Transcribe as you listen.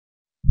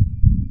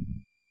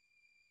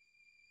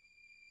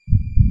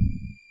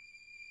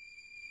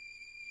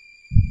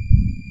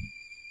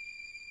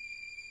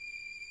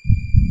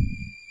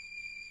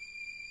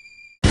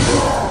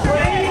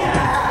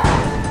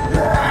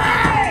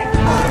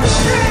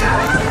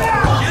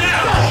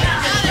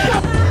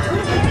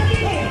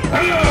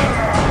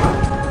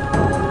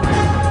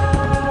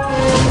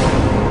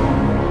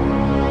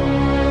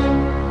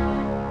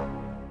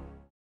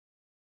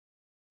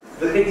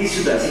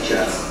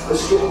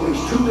Let's get at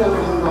least 2 men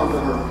to hold on to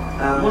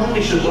her. Можно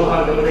еще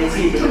два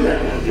подойти и подождать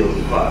это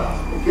делать? Два.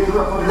 Get her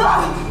up on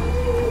her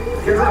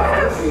feet. Get her up on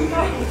her feet.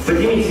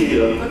 Поднимите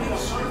ее.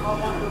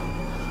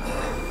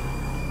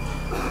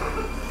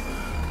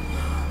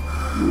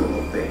 You will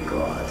obey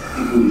God.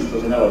 Ты будешь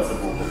повиноваться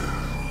Богу.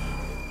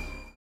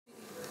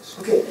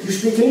 Okay, you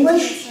speak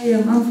English? I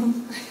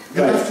am.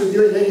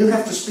 You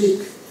have to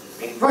speak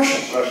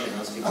Russian. Russian,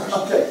 I speak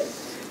Russian. Okay.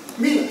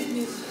 Mila.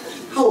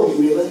 How old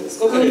are you, Mila?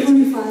 Сколько лет?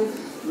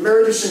 25.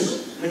 Married or single?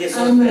 Мне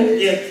 45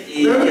 лет,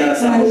 и я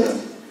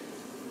замужем.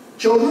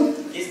 Children?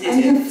 Есть I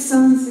дети. have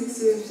son 6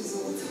 years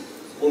old.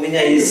 У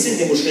меня есть сын,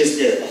 ему 6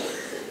 лет.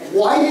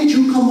 Why did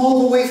you come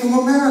all the way from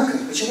America?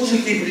 Почему же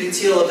ты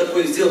прилетела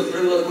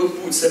провела такой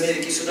путь с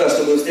Америки сюда,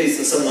 чтобы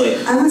встретиться со мной?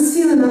 I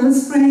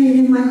was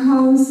praying in my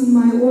house, in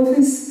my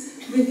office,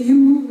 with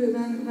you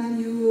when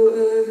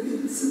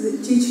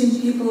you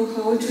teaching people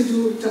how to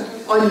do that.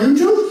 On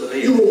YouTube?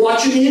 You were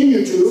watching me in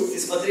YouTube. Ты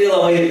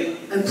смотрела мои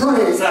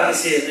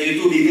записи на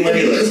YouTube, и ты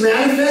молилась. You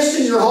manifest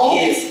in your home?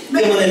 И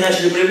демоны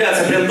начали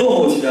проявляться прямо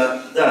дома у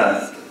тебя.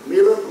 Да.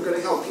 Mila, I'm going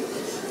to help you.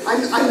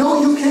 I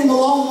know you came a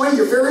long way.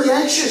 You're very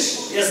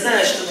anxious. Я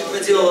знаю, что ты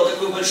проделала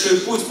такой большой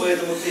путь,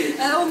 поэтому ты...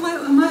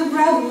 My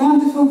brother,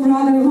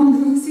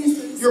 wonderful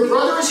sister. Your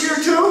brother is here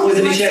too? Мой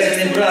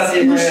замечательный брат и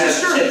Your моя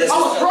sister? замечательная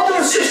Oh, сестра. brother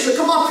and sister,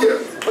 come up here.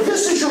 But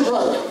this is your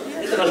brother.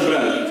 Это наш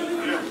брат.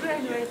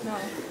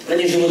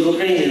 Они живут в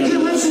Украине. He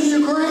lives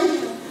in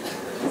Ukraine?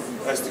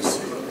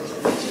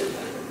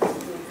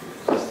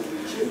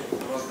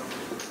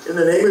 In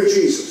the name of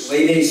Jesus. Во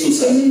имя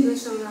Иисуса.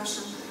 English or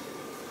Russian?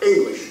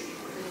 English.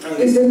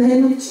 In the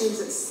name of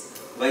Jesus.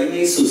 Во имя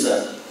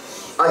Иисуса.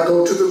 I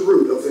go to the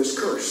root of this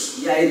curse.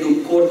 Я иду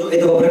к корню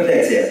этого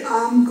проклятия.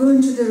 I'm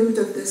going to the root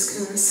of this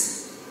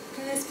curse.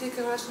 Can I speak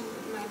Russian?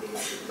 Maybe.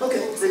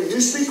 Okay, then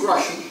you speak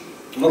Russian.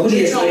 Могу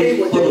ли я говорить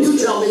You по-русски?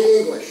 tell me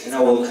English. And I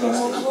will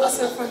trust you.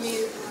 Also for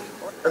me.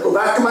 I go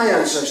back to my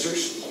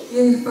ancestors,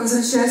 Я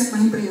возвращаюсь к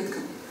моим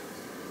предкам.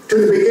 to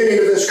the beginning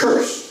of this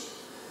curse.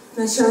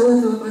 Начало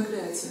этого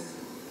проклятия.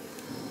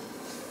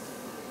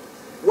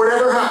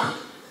 Whatever happened,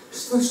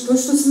 Что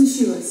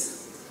случилось?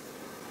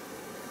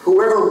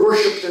 whoever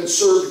worshipped and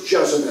served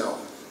Jezebel,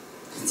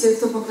 Те,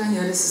 кто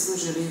поклонялись и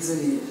служили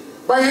Израилю.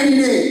 by any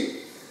name,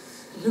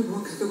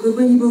 Какое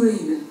бы ни было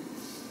имя.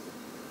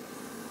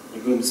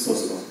 Любым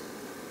способом.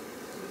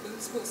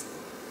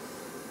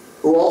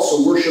 who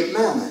also worshipped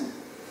Mammon,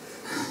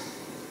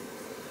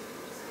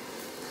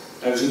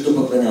 Также кто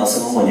поклонялся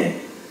Мамоне.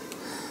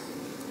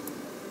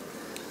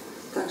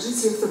 Также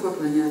те, кто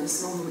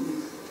поклонялись Мамоне.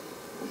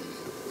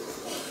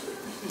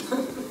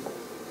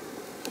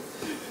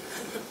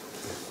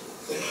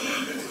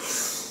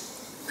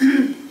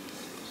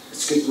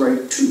 Let's get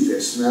right to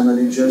this, Mammon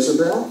and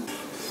Jezebel.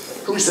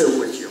 Who's there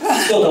with you?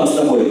 Кто там с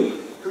тобой?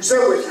 Who's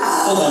there with you?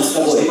 Кто там с Is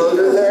тобой?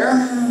 murder there?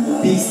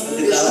 Убийство.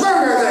 Is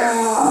murder there?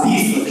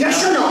 Убийство.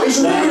 Yes or no?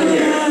 Is murder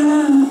there?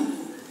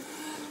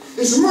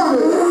 Is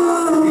murder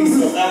there?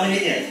 Убийство там или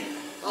нет?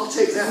 I'll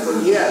take that for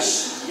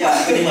yes. Я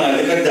понимаю,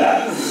 это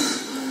когда?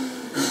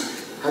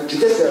 How'd you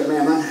get there,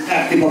 Mammon?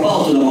 Как ты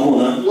попал туда,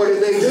 Мамона? What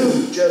did they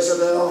do,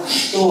 Jezebel?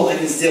 Что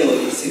они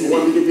сделали? You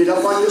want me to beat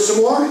up on you some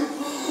more?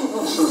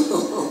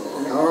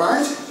 All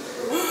right.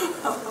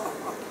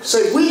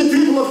 Say, we the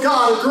people of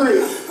God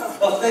agree.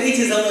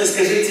 Повторите за мной,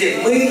 скажите,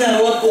 мы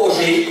народ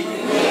Божий.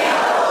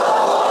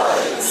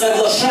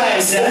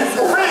 Соглашаемся.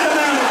 Obey the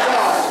man of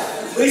God.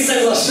 Мы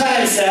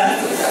соглашаемся.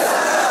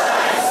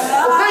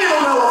 Obey the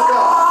will of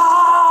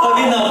God.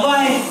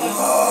 Повиновай.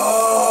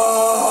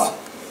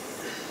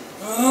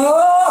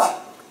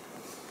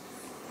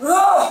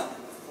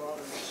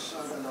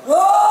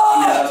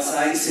 Имя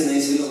Отца и Сына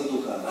и Святого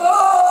Духа.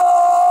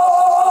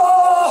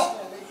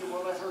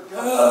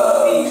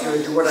 You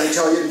gonna do what I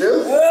tell you to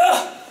do?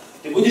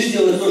 Ты будешь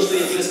делать то, что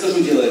я тебе скажу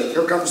делать.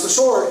 Here comes the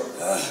sword.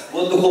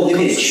 Вот духовный The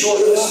меч. sword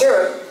of the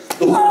Spirit.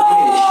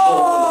 Духовный меч.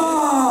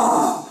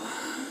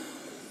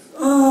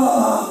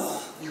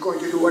 You going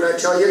to do what I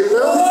tell you to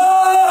do?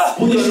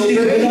 Будешь ли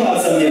ты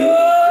повиноваться мне? Here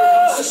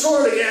comes the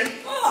sword again.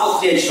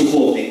 Вот меч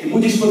духовный. Ты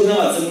будешь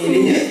повиноваться мне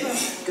или нет?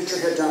 Get your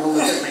head down and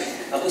look at me.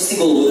 Опусти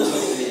голову.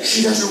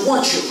 She doesn't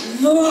want you.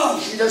 No.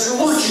 She doesn't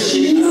want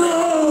you.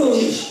 No.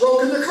 She's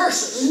broken the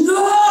curses.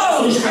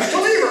 No. You have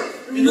to leave her.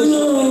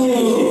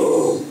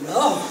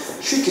 No.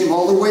 She came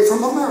all the way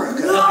from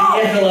America. Она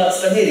приехала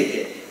с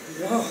Америки.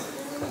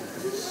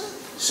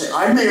 Say,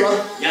 I'm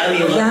Mila. Я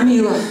Мила. Я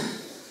Мила.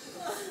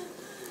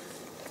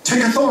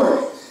 Take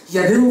authority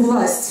Я беру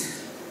власть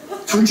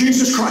through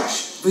Jesus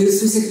Christ. в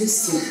Иисусе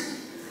Христе.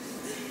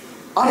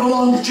 I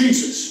belong to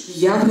Jesus.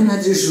 Я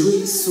принадлежу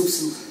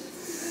Иисусу.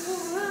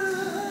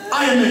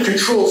 I am in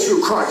control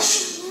through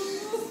Christ.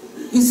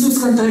 Иисус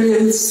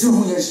контролирует всю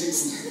мою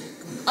жизнь.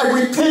 I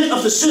repent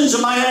of the sins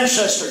of my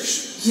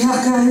ancestors Я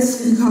каюсь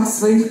в грехах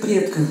своих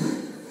предков.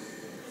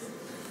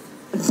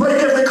 and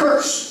break every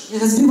curse, И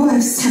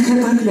разбиваю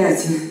всякое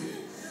проклятие.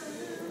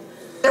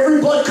 every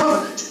blood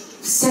covenant,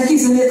 Всякий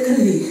завет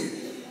крови.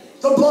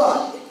 the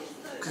blood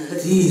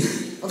Крови.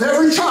 of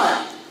every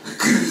child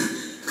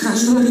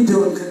Каждого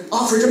ребенка.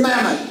 offered to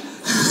Mammon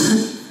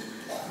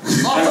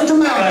Offer to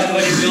Mammon. Каждого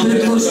ребенка,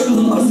 который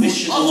был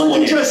посвящен Offer to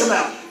Мамоне,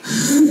 Jezebel.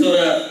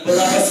 которая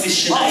была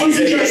посвящена Offer to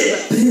Изавеле.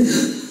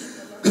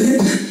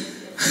 Jezebel.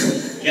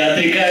 И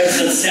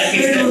отрекаются от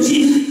всякой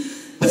крови,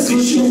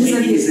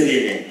 посвященной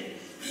Изавеле.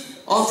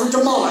 Offer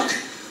to Moloch.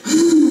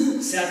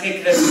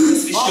 Всякой крови,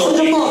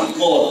 посвященной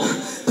Молоху.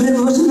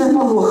 Предложенное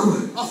Молоху.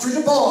 Offer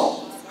to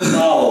Baal.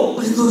 Баалу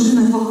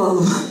Предложенное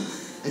Баалу.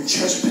 And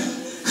Jezebel.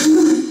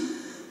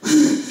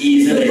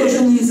 и Изавеле.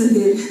 Предложенное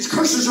Изавель. His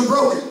curses are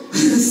broken.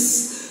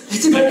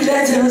 Эти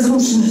проклятия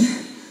разрушены.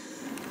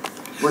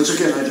 Once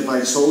again, I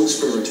divide soul and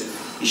spirit.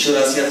 Еще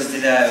раз я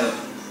разделяю.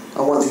 I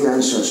want the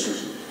ancestor.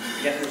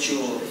 Я хочу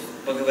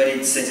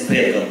поговорить с этим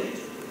предком.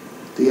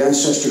 The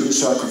ancestor who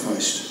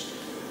sacrificed.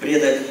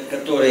 Предок,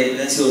 который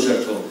носил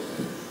жертву.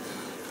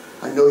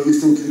 I know you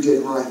think you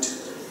did right.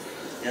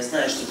 Я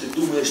знаю, что ты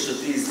думаешь, что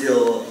ты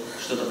сделал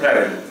что-то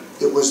правильно.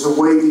 It was the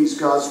way these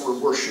gods were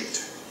worshipped.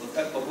 Вот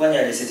так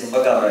поклонялись этим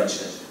богам раньше.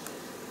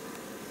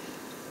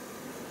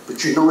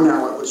 But you know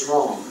now it was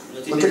wrong. Но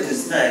теперь ты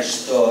знаешь,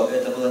 что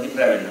это было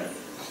неправильно.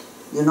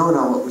 You know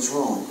now it was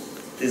wrong.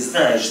 Ты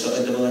знаешь, что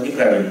это было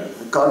неправильно.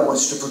 God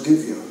wants to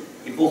forgive you.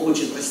 И Бог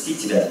хочет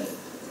простить тебя.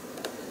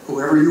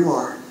 Whoever you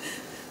are,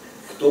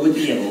 Кто бы ты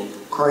ни был,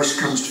 Christ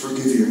comes to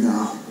forgive you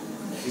now.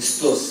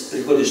 Христос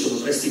приходит, чтобы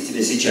простить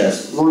тебя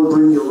сейчас. Lord,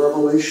 bring your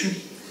revelation,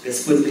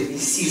 Господь,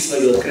 принеси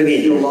свое your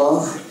откровение,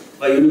 love,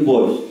 твою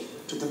любовь,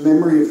 to the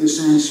memory of this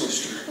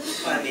ancestor.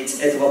 память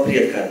этого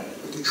предка.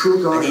 The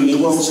true God who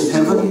dwells in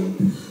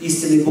heaven,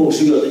 Истинный Бог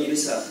живет на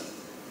небесах.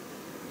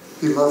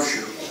 He loves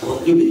you.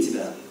 Он любит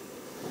тебя.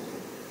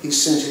 He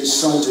sent His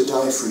Son to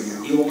die for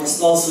you, И Он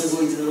послал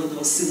своего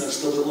единородного Сына,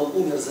 чтобы Он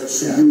умер за so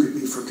тебя, you could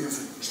be forgiven.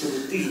 чтобы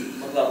ты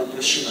могла быть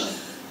прощена.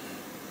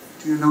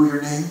 Do you know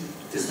your name?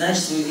 Ты знаешь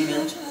свое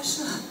имя?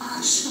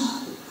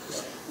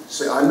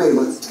 Say, I'm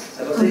Mila.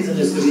 А повтори за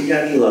мной, скажи,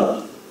 я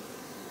Мила.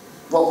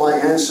 Want my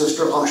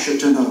ancestor Asha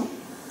to know.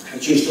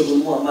 Хочу, чтобы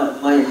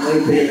мой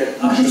предок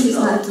Аша Хочу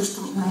знал. знать то,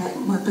 что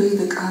мой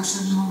предок Аша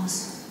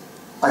нос.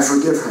 I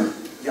forgive her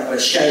Я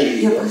прощаю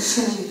Я ее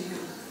прощаю ее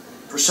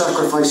for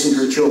sacrificing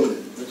her children.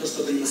 за то,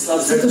 что принесла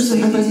в за то, жертву что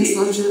она своих детей.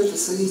 понесла в жертву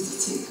своих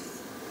детей.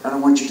 And I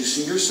want you to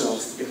see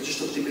yourself Я хочу,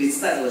 чтобы ты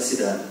представила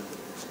себя,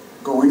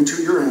 going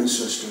to your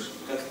ancestor,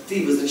 как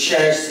ты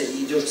возвращаешься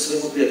и идешь к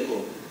своему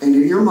предку. and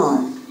in your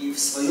mind, И в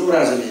своем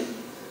разуме,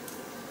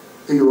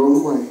 in your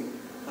own way,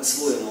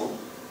 по-своему,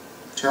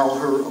 tell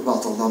her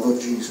about the love of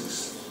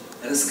Jesus.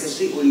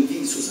 расскажи о любви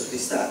Иисуса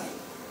Христа.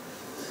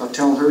 Now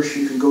tell her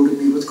she can go to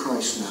be with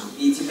Christ now.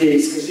 И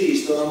теперь скажи,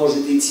 что она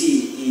может идти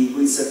и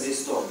быть со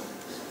Христом.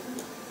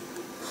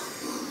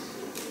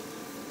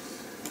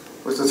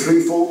 With the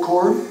threefold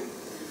cord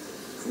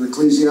from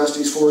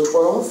Ecclesiastes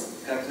 4:12,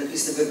 Как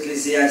написано в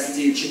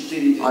Экклезиасте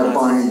 4:12. I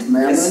bind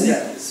Mammon,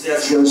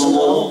 связываю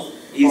Мамону,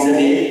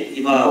 Изавель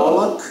и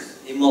Баала, Moloch,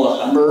 и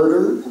Молоха,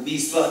 murder,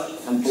 убийство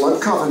and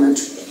blood covenant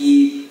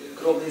и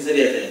кровные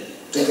заветы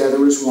together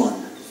as one.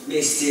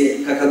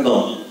 вместе как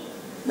одно.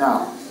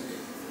 Now,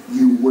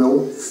 you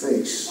will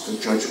face the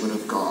judgment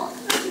of God.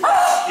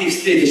 Ты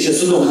встретишься с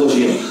судом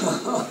Божьим.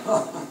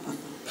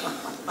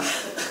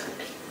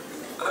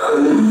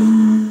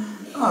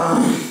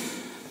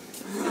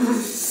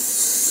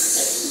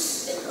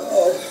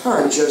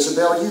 All right,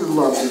 Jezebel, you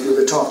love to do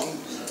the talking.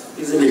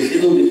 Изавель, ты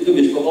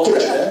любишь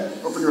поболтать, да?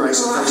 Open your eyes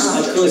and face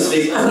Открой Jezebel.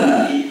 свои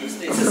глаза и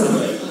встреться со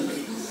мной.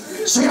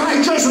 Say,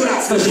 I,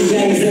 Jezebel. Скажи,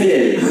 я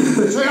Изавель.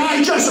 Say,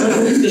 I,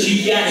 Jezebel. Скажи,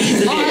 я I,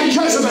 Изавель.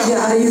 Jezebel.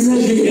 Я Я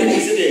Изавель.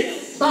 Изавель.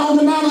 Bound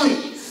to Mammon.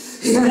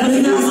 Я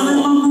привязана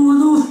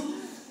Мамону.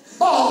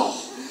 Baal.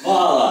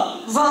 Баала,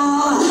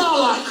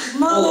 Ваала. Moloch.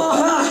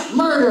 Молоха.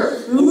 Murder.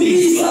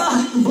 Убийство.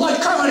 Blood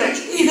covenant.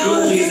 И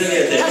кровные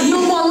заветы. Have no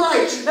more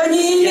right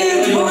они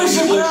имеют больше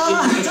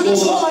права to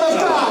this woman of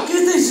God. к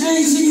этой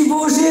женщине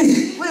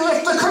Божьей. We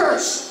lift the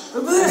curse.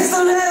 Мы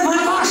оставляем,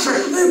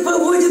 мы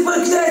проводим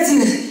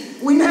проклятие.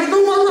 We have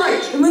no more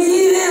right. Мы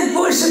не имеем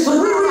больше We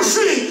права.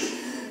 receive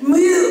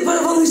Мы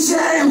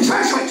получаем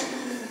judgment.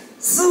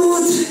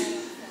 суд.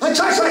 The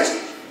judgment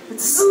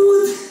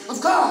Суд of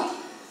God.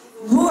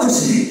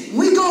 Божий.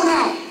 We go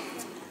now.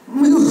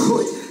 Мы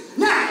уходим.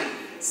 Now.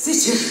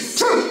 Сейчас.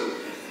 Two.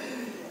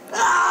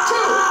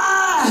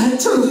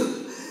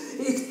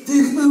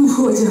 И мы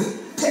уходим.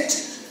 Pit.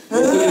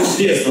 Выходим в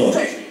бездну.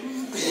 Pit.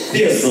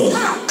 Бездну. Come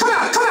out. Come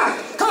out. Come out.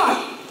 Come on.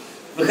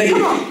 Выходите.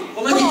 Come on.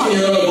 Помогите Come мне,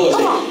 on. народ Come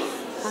Божий. on.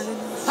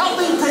 Help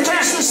me to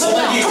cast this thing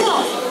out. Come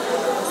on.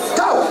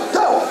 Go.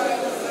 Go.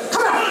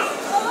 Come out.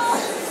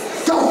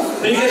 Go.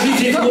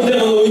 Прикажите этому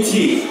демону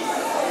уйти.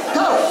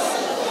 Go.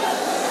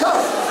 Go.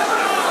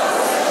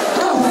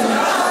 Go.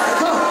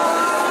 Go.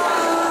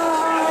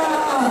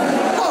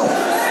 Go.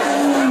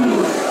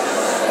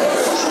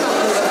 Push it out.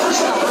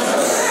 Push it out.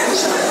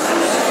 Push it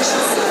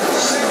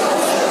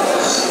out.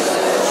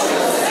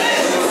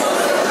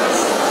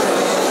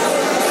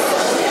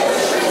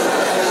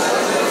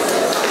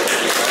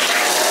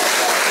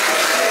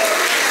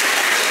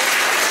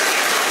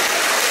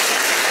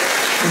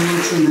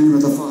 In the name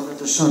of the Father,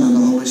 the Son, and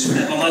the Holy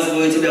Spirit. Я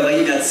помазываю тебя во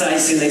имя Отца и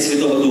Сына и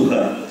Святого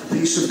Духа.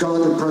 Peace of God,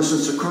 the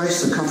presence of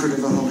Christ, the comfort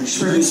of the Holy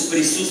Spirit. Uz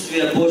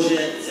prisustvo Bože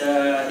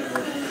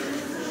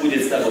bude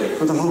s тобой.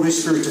 For the Holy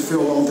Spirit to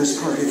fill all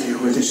this part of you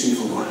with His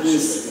evil ones.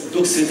 Пусть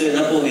Дух Святой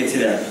наполнит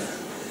тебя.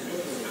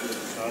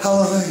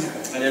 Hallelujah.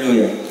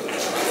 Аллилуйя.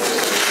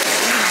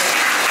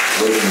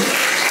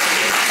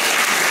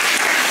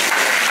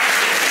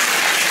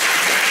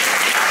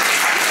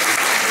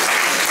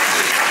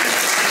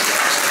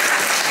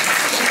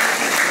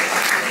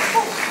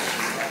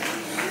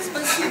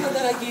 Спасибо,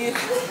 дорогие.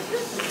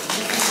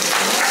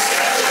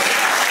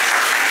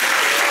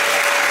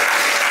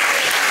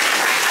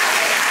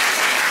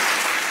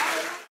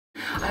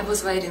 I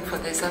was waiting for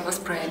this. I was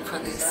praying for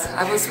this.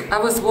 I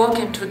was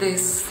walking to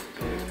this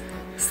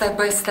step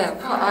by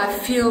step. I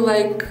feel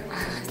like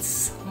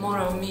it's more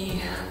of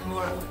me.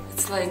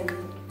 It's like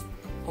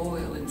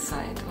oil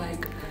inside.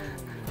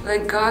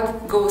 Like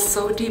God goes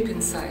so deep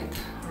inside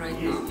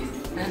right now,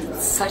 and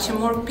such a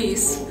more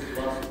peace.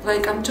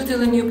 Like I'm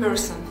totally new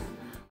person.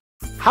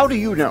 How do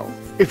you know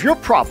if your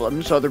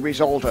problems are the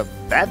result of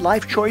bad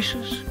life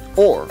choices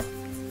or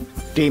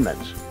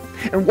demons?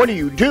 And what do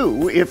you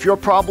do if your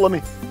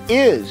problem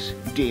is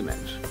demons?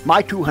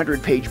 My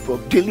 200-page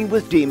book, Dealing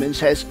with Demons,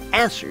 has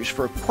answers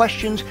for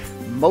questions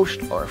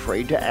most are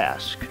afraid to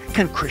ask.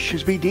 Can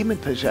Christians be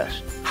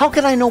demon-possessed? How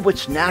can I know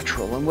what's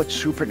natural and what's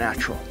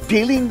supernatural?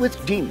 Dealing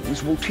with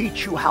Demons will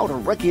teach you how to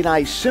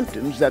recognize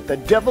symptoms that the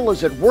devil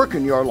is at work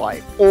in your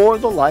life or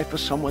the life of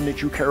someone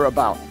that you care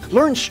about.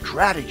 Learn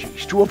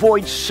strategies to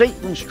avoid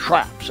Satan's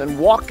traps and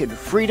walk in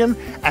freedom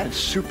and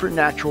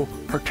supernatural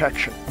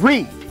protection.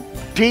 Read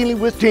Dealing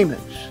with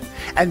Demons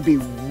and be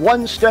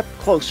one step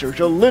closer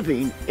to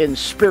living in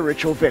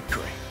spiritual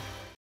victory.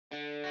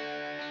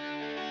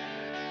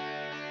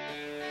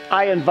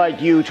 I invite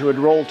you to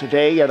enroll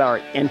today at our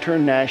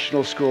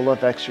International School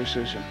of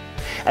Exorcism,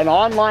 an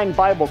online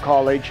Bible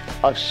college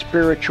of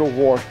spiritual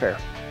warfare.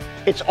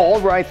 It's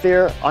all right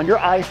there on your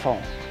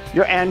iPhone,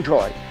 your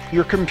Android,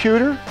 your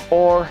computer,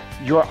 or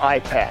your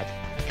iPad.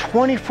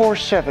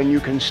 24/7 you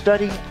can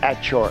study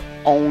at your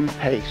own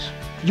pace.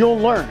 You'll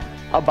learn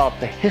about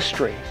the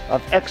history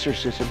of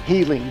exorcism,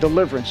 healing,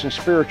 deliverance, and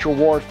spiritual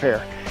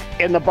warfare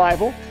in the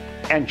Bible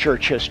and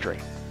church history.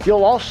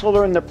 You'll also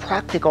learn the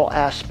practical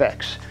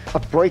aspects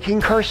of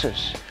breaking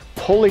curses,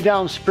 pulling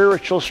down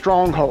spiritual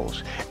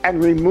strongholds,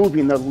 and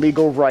removing the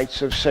legal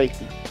rights of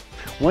Satan.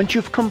 Once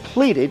you've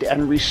completed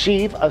and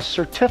receive a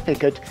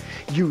certificate,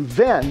 you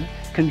then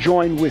can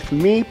join with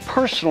me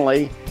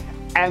personally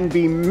and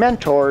be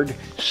mentored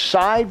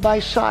side by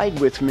side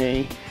with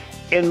me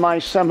in my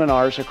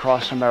seminars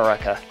across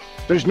America.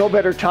 There's no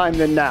better time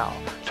than now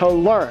to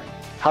learn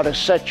how to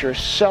set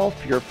yourself,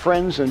 your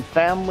friends, and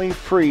family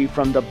free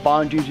from the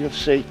bondage of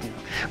Satan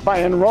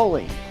by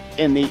enrolling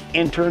in the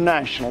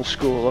International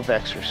School of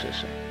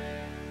Exorcism.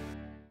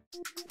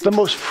 The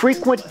most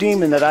frequent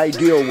demon that I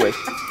deal with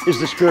is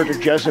the spirit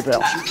of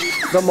Jezebel,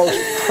 the most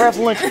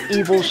prevalent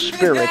evil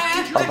spirit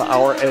of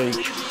our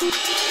age.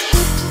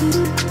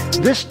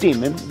 This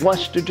demon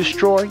wants to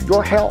destroy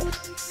your health,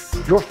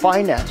 your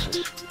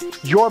finances,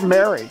 your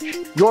marriage,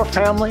 your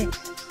family,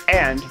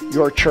 and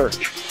your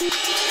church.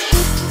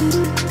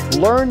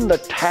 Learn the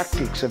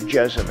tactics of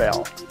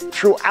Jezebel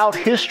throughout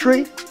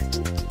history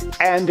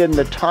and in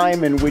the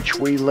time in which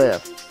we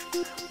live.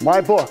 My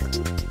book,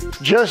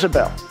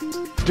 Jezebel,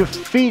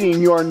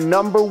 Defeating Your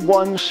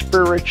 #1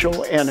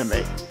 Spiritual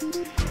Enemy,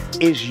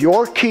 is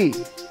your key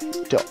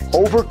to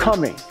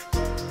overcoming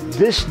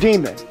this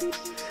demon,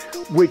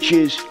 which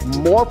is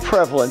more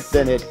prevalent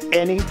than at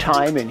any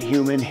time in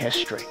human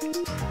history.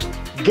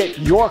 Get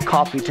your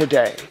copy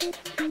today.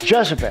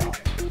 Jezebel,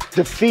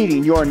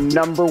 Defeating Your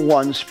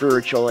 #1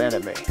 Spiritual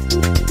Enemy.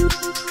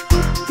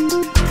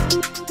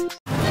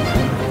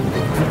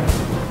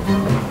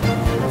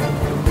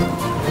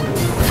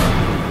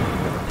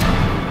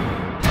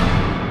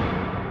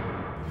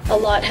 A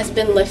lot has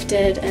been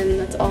lifted, and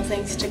that's all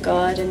thanks to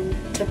God and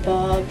to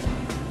Bob.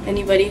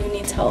 Anybody who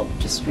needs help,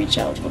 just reach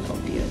out, we'll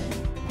help you.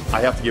 I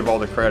have to give all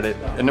the credit,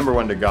 and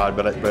 #1 to God,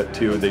 but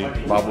to the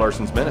Bob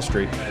Larson's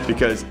ministry,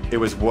 because it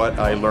was what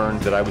I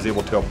learned that I was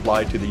able to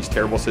apply to these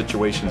terrible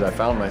situations I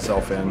found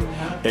myself in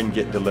and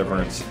get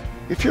deliverance.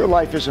 If your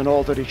life isn't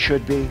all that it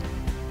should be,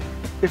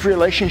 if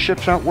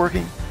relationships aren't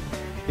working,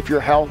 if your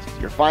health,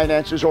 your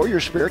finances, or your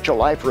spiritual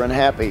life are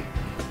unhappy,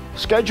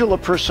 schedule a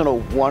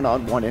personal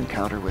one-on-one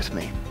encounter with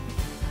me.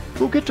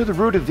 We'll get to the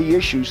root of the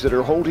issues that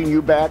are holding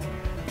you back.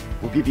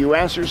 We'll give you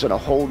answers and a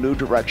whole new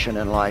direction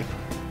in life.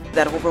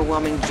 That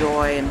overwhelming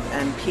joy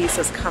and peace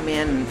has come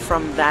in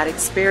from that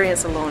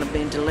experience alone of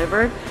being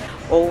delivered.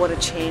 Oh, what a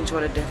change,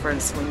 what a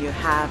difference when you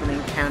have an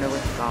encounter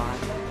with God.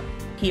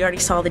 He already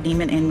saw the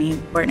demon in me,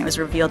 and it was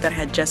revealed that I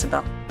had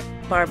Jezebel.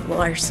 Bob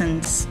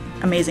Larson's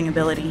amazing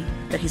ability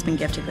that he's been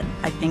gifted with.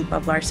 I thank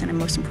Bob Larson, and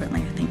most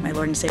importantly, I thank my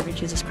Lord and Savior,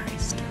 Jesus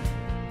Christ.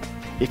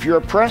 If you're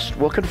oppressed,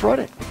 we'll confront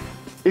it.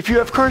 If you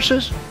have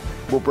curses,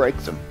 we'll break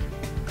them.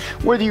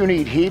 Whether you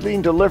need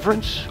healing,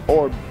 deliverance,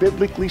 or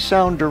biblically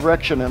sound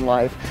direction in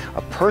life,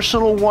 a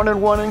personal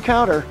one-on-one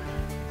encounter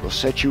will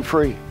set you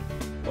free.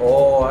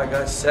 Oh, I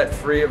got set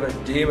free of a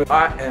demon.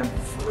 I am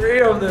free.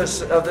 free of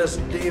this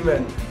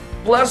demon.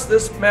 Bless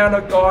this man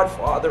of God,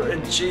 Father,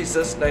 in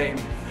Jesus' name.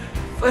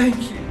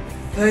 Thank you,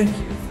 thank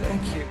you,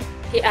 thank you.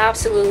 He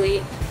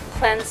absolutely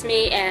cleansed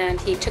me and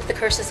he took the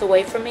curses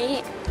away from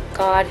me.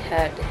 God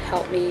had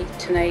helped me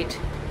tonight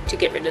to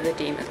get rid of the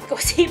demon. Go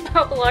see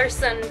Bob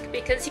Larson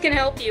because he can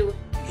help you.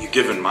 You've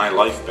given my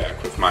life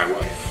back with my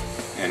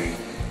wife, and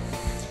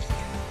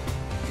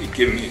you've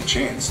given me a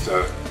chance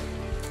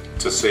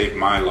to save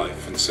my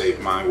life and save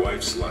my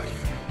wife's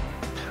life.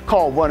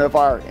 Call one of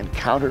our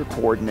encounter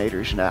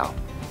coordinators now.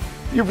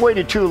 You've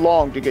waited too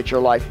long to get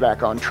your life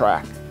back on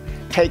track.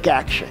 Take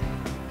action.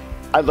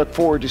 I look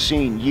forward to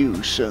seeing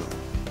you soon.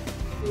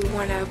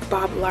 One of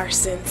Bob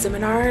Larson's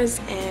seminars,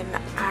 and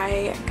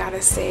I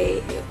gotta say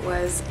it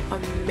was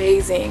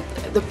amazing.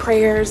 The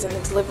prayers and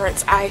the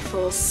deliverance, I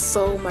feel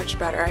so much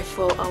better. I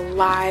feel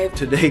alive.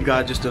 Today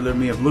God just delivered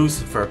me of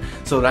Lucifer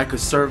so that I could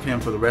serve him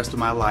for the rest of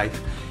my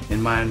life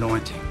in my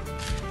anointing.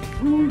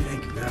 Ooh,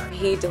 thank you, God.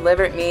 He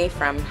delivered me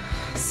from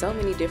so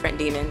many different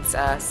demons,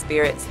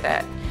 spirits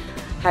that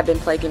have been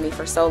plaguing me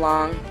for so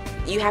long.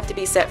 You have to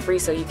be set free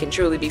so you can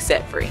truly be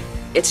set free.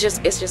 It's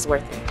just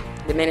worth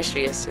it. The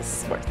ministry is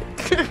just worth it.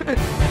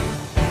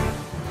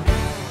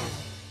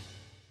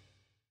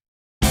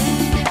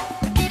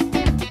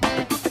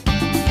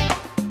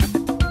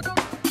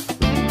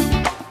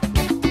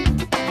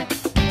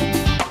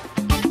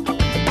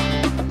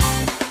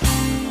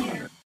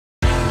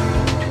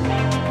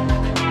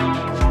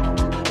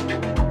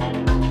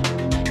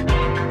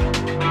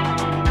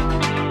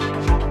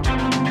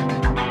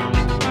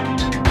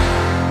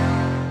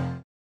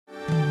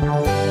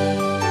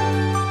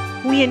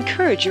 We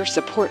encourage your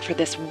support for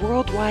this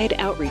worldwide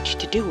outreach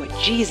to do what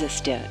Jesus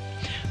did.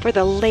 For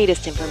the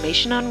latest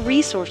information on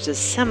resources,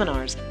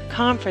 seminars,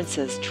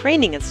 conferences,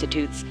 training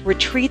institutes,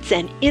 retreats,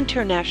 and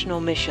international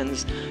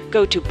missions,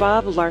 go to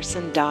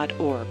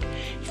boblarson.org.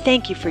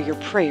 Thank you for your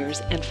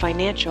prayers and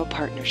financial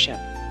partnership.